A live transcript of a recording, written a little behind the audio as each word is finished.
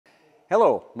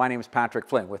Hello, my name is Patrick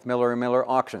Flynn with Miller & Miller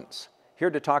Auctions, here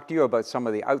to talk to you about some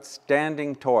of the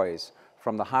outstanding toys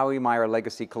from the Howie Meyer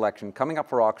Legacy Collection coming up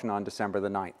for auction on December the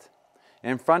 9th.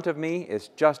 In front of me is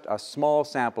just a small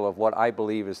sample of what I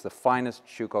believe is the finest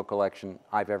Schuco collection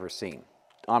I've ever seen.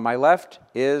 On my left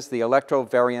is the Electro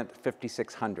Variant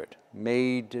 5600,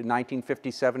 made in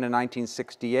 1957 and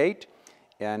 1968,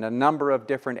 and a number of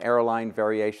different airline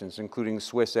variations, including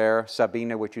Swiss Air,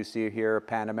 Sabena, which you see here,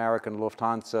 Pan American,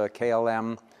 Lufthansa,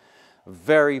 KLM.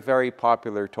 Very, very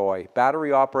popular toy.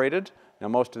 Battery operated. Now,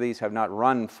 most of these have not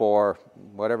run for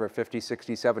whatever, 50,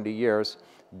 60, 70 years,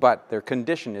 but their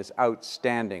condition is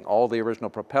outstanding. All the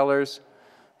original propellers.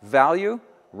 Value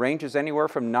ranges anywhere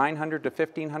from $900 to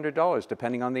 $1,500,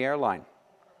 depending on the airline.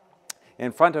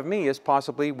 In front of me is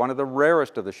possibly one of the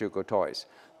rarest of the Schuco toys.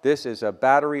 This is a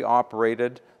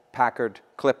battery-operated Packard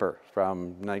Clipper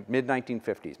from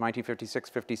mid-1950s,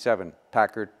 1956-57.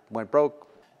 Packard went broke.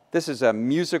 This is a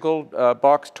musical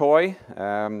box toy.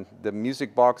 The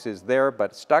music box is there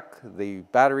but stuck. The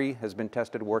battery has been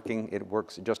tested working. It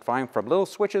works just fine from little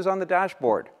switches on the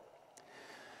dashboard.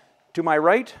 To my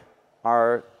right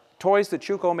are toys that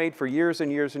Schuco made for years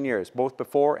and years and years, both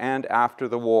before and after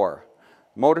the war.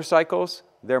 Motorcycles,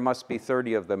 there must be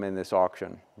 30 of them in this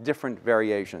auction, different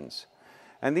variations.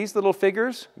 And these little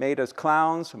figures, made as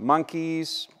clowns,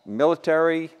 monkeys,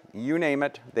 military, you name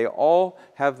it, they all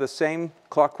have the same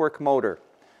clockwork motor.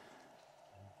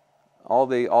 All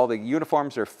the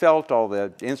uniforms are felt, all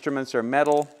the instruments are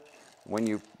metal. When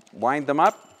you wind them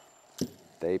up,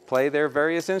 they play their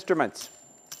various instruments.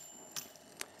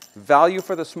 Value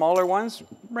for the smaller ones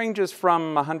ranges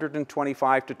from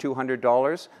 $125 to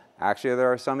 $200. Actually,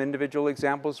 there are some individual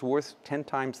examples worth 10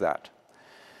 times that.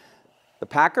 The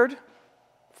Packard,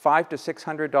 $500 to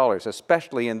 $600,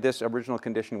 especially in this original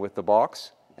condition with the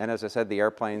box. And as I said, the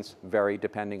airplanes vary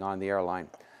depending on the airline.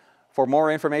 For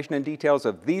more information and details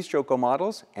of these Schuco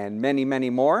models and many, many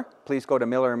more, please go to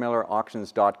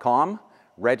millermillerauctions.com,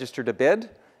 register to bid,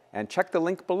 and check the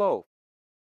link below.